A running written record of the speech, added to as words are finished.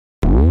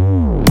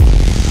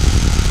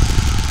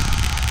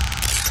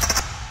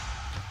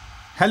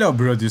Hello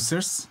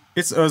Broducers,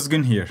 it's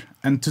Özgün here,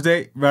 and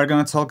today we're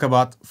gonna talk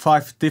about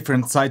 5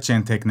 different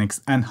sidechain techniques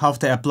and how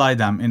to apply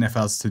them in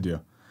FL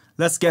Studio.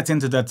 Let's get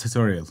into that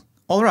tutorial.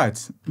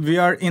 Alright, we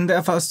are in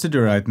the FL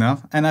Studio right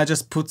now, and I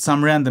just put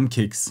some random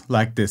kicks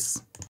like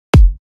this.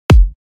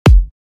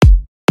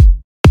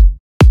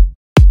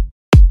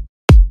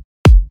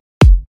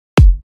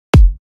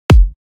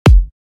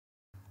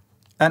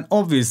 And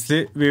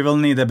obviously we will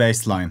need a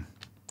bass line.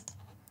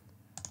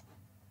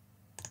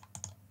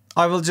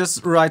 I will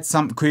just write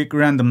some quick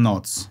random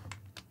notes.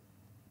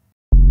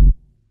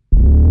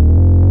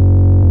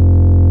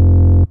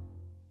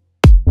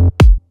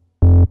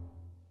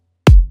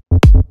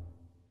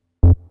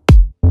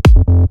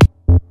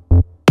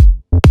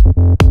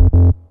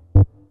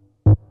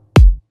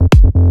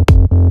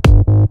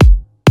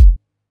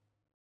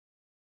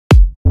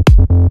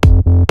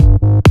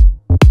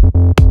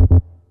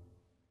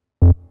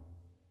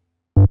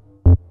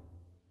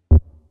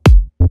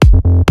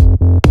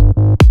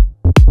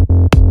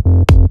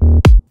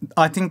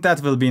 I think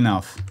that will be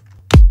enough.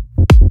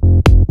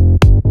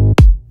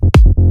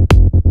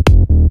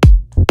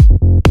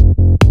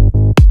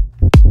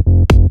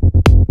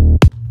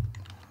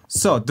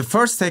 So the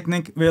first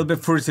technique will be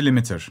Fruity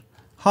Limiter.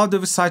 How do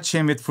we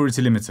sidechain with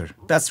Fruity Limiter?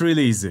 That's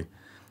really easy.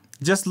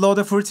 Just load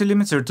a Fruity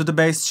Limiter to the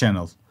bass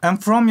channel,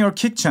 and from your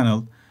kick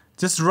channel,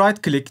 just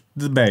right click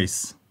the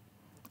bass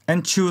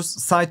and choose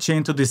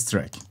sidechain to this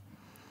track.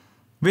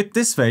 With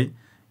this way,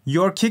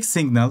 your kick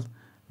signal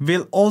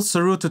will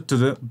also route it to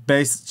the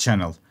bass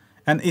channel,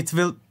 and it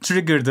will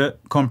trigger the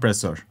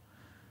compressor.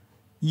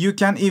 You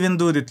can even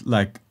do it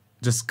like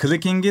just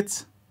clicking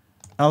it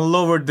and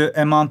lower the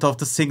amount of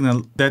the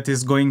signal that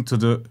is going to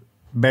the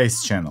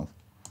bass channel.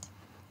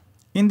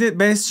 In the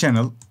bass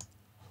channel,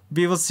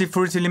 we will see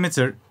Fruity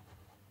Limiter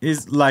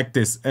is like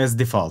this as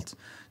default.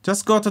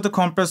 Just go to the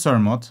compressor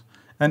mode,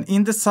 and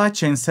in the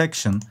sidechain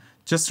section,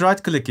 just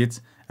right click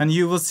it and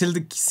you will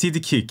see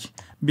the kick,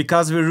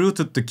 because we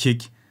routed the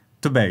kick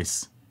to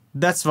bass.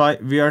 That's why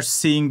we are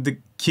seeing the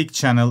kick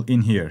channel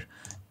in here.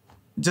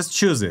 Just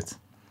choose it.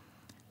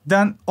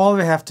 Then all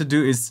we have to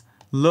do is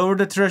lower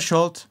the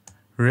threshold,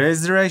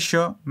 raise the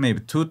ratio, maybe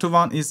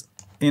 2:1 is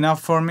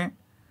enough for me.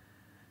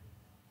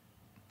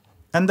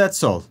 And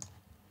that's all.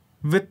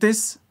 With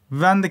this,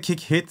 when the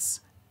kick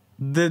hits,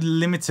 the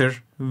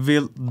limiter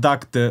will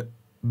duck the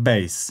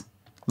bass,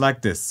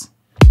 like this.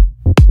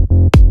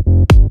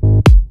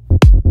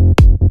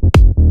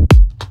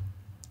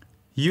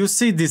 You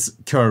see this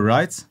curve,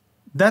 right?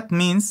 That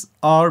means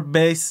our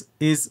bass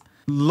is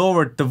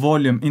lowered the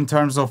volume in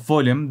terms of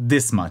volume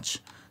this much.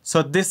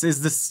 So this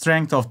is the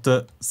strength of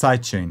the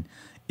sidechain.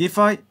 If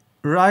I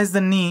raise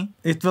the knee,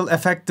 it will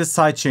affect the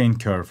sidechain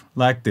curve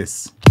like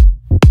this.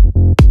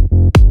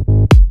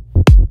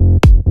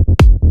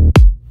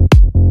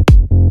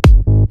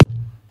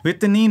 With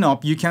the knee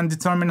knob, you can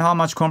determine how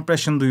much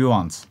compression do you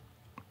want.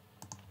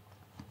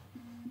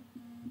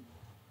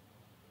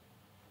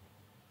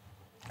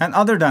 And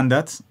other than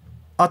that,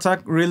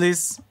 attack,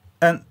 release,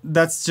 and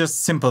that's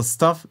just simple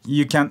stuff.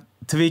 You can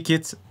tweak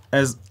it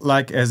as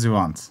you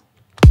want.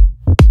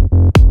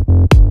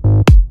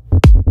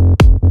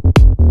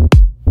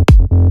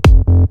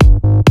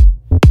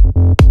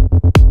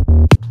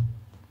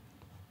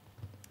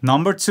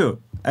 Number 2,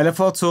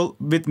 LFO Tool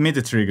with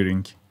MIDI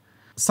triggering.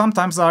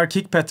 Sometimes our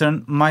kick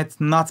pattern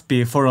might not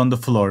be 4 on the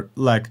floor,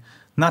 like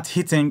not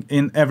hitting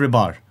in every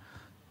bar.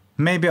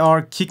 Maybe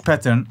our kick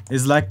pattern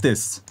is like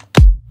this.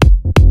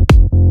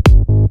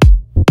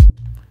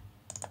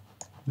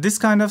 This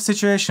kind of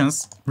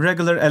situations,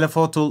 regular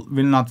LFO tool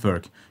will not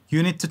work.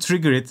 You need to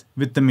trigger it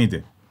with the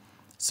MIDI.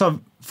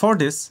 So for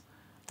this,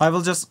 I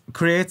will just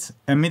create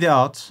a MIDI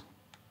out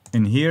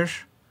in here,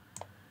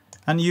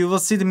 and you will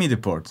see the MIDI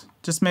port.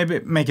 Just maybe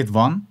make it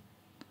 1,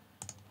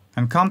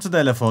 and come to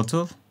the LFO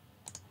tool.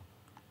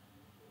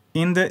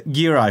 In the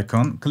gear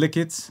icon, click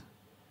it.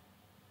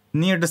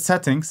 Near the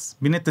settings,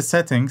 beneath the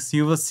settings,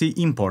 you will see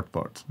import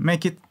port.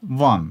 Make it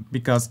 1,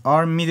 because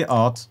our MIDI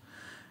out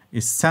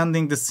is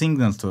sending the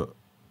signal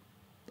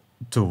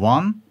to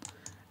 1,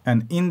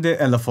 and in the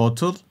LFO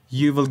tool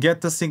you will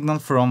get the signal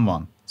from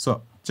 1.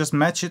 So just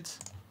match it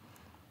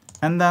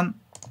and then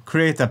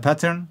create a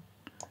pattern,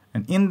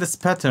 and in this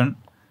pattern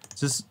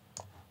just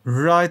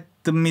write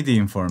the MIDI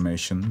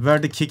information where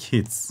the kick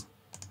hits.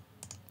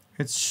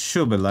 It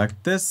should be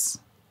like this.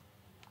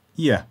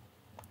 Yeah.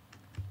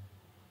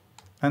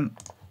 And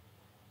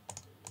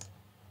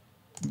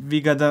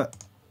we gotta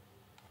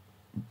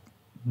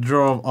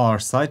draw our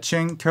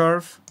sidechain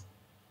curve.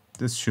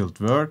 This should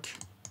work.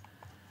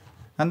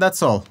 And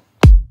that's all.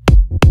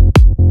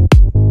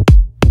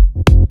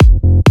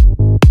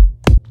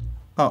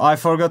 Oh, I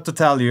forgot to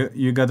tell you,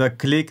 you gotta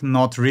click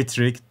not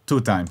retrig 2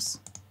 times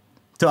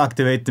to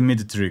activate the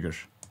MIDI trigger.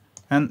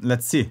 And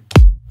let's see.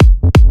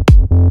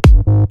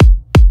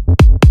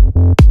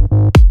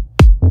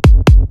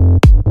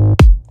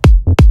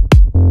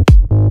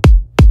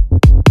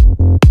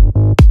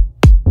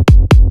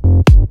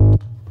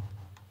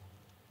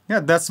 Yeah,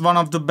 that's one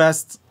of the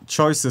best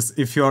choices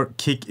if your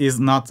kick is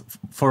not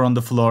for on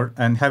the floor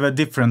and have a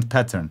different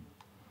pattern.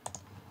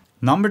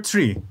 Number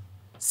 3,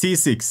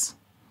 C6.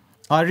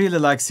 I really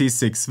like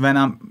C6 when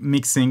I'm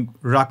mixing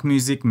rock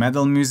music,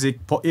 metal music,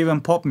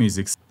 even pop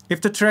music.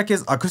 If the track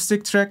is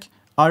acoustic track,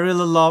 I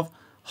really love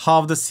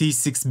how the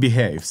C6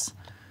 behaves.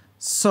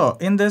 So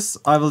in this,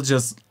 I will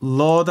just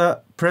load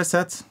a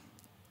preset.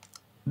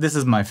 This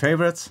is my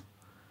favorite.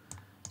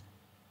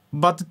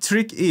 But the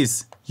trick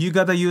is, you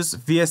gotta use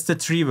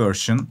VST3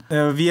 version.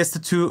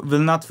 VST2 will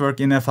not work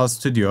in FL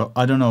Studio.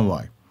 I don't know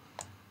why.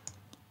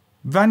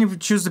 When you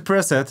choose the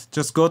preset,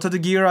 just go to the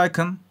gear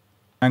icon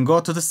and go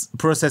to the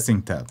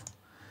processing tab.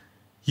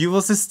 You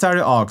will see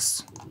stereo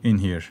aux in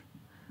here.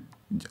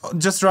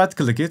 Just right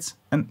click it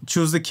and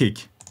choose the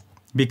kick,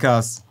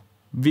 because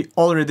we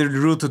already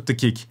routed the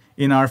kick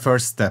in our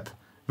first step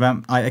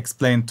when I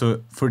explained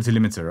to Fruity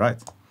Limiter,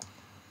 right?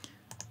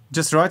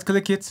 Just right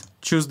click it,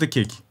 choose the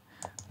kick.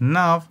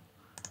 Now,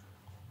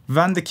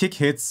 when the kick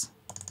hits,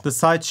 the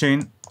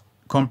sidechain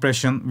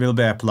compression will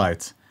be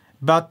applied.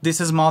 But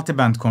this is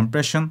multiband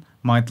compression,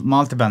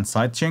 multiband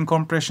sidechain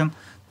compression.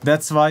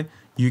 That's why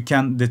you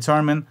can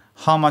determine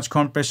how much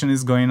compression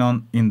is going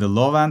on in the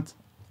low end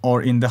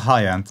or in the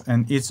high end,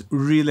 and it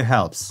really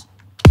helps.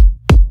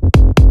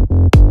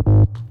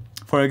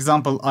 For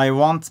example, I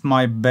want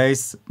my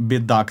bass be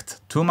ducked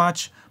too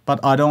much,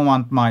 but I don't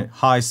want my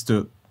highs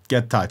to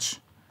get touch.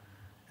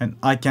 And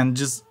I can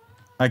just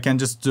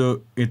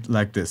do it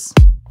like this.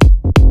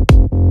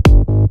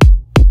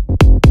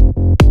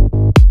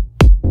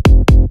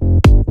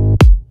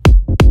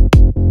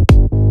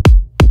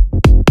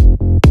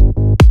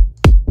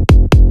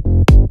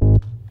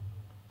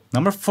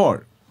 Number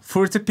 4,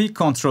 Fruity Peak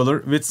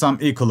controller with some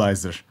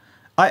equalizer.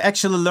 I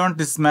actually learned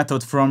this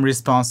method from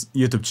Response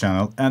YouTube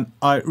channel and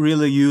I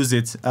really use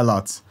it a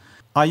lot.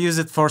 I use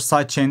it for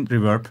sidechain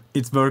reverb,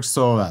 it works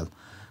so well.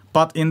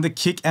 But in the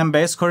kick and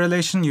bass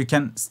correlation you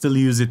can still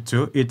use it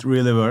too, it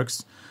really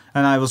works.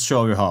 And I will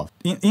show you how.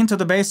 Into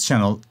the bass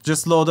channel,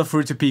 just load a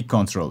Fruity Peak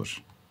controller.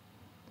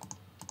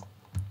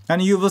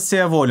 And you will see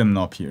a volume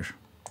knob here.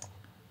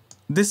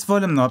 This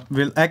volume knob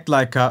will act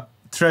like a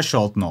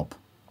threshold knob.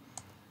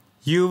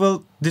 You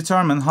will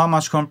determine how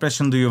much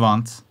compression do you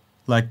want,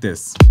 like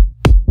this.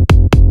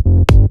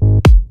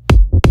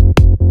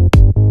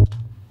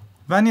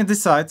 When you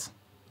decide,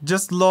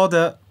 just load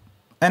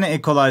any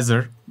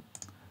equalizer.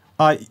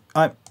 I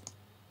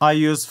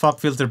use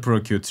FabFilter Pro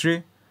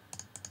Q3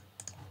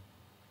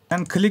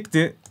 and click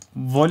the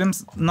volume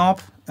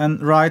knob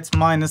and write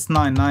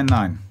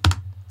 -999.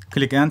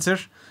 Click enter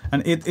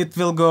and it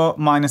will go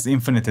minus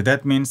infinity.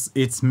 That means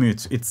it's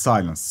mute, it's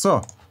silence.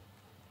 So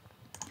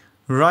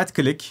right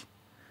click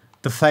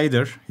the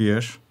fader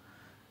here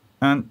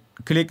and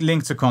click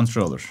link to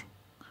controller.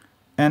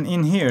 And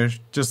in here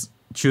just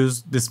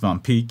choose this one,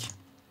 peak,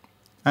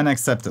 and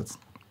accept it.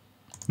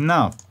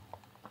 Now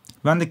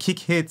when the kick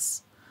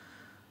hits,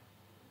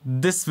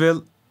 this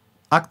will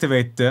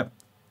activate the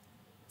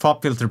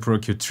FabFilter Pro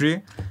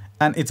Q3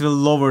 and it will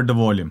lower the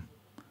volume.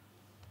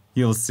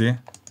 You'll see.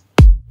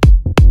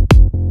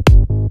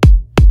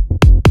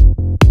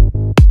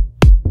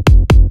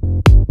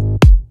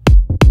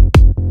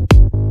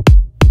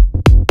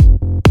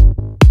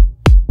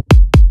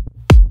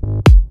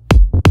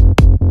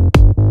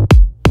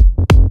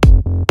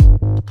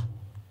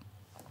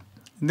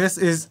 This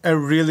is a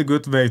really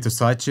good way to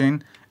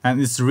sidechain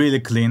and it's really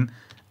clean.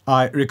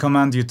 I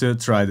recommend you to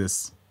try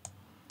this.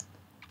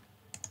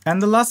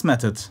 And the last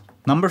method,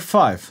 number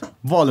 5,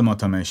 volume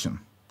automation.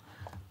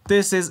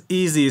 This is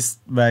easiest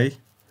way.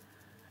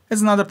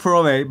 It's not a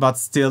pro way, but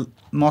still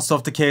most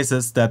of the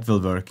cases that will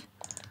work.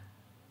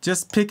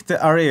 Just pick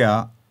the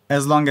area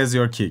as long as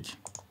your kick.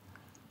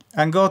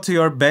 And go to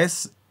your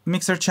bass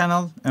mixer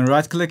channel and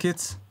right click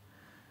it.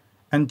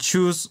 And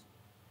choose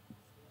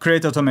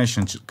create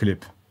automation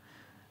clip.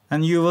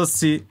 And you will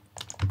see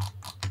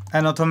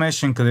an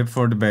automation clip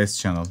for the bass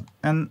channel.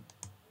 And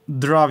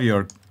draw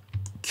your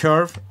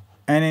curve,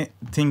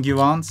 anything you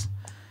want,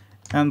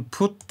 and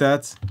put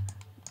that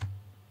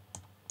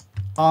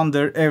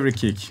under every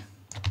kick.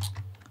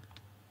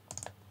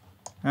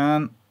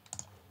 And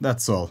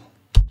that's all.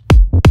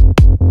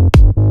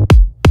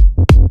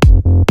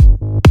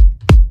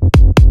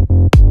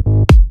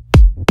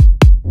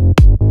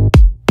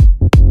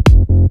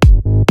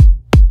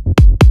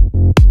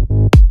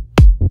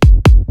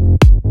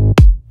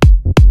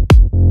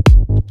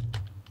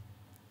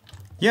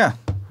 Yeah,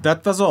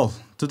 that was all.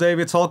 Today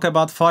we talk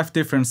about 5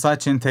 different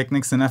sidechain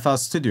techniques in FL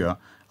Studio.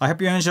 I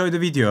hope you enjoyed the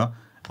video.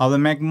 I will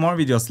make more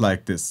videos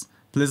like this.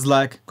 Please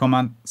like,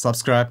 comment,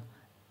 subscribe,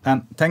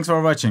 and thanks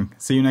for watching.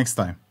 See you next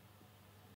time.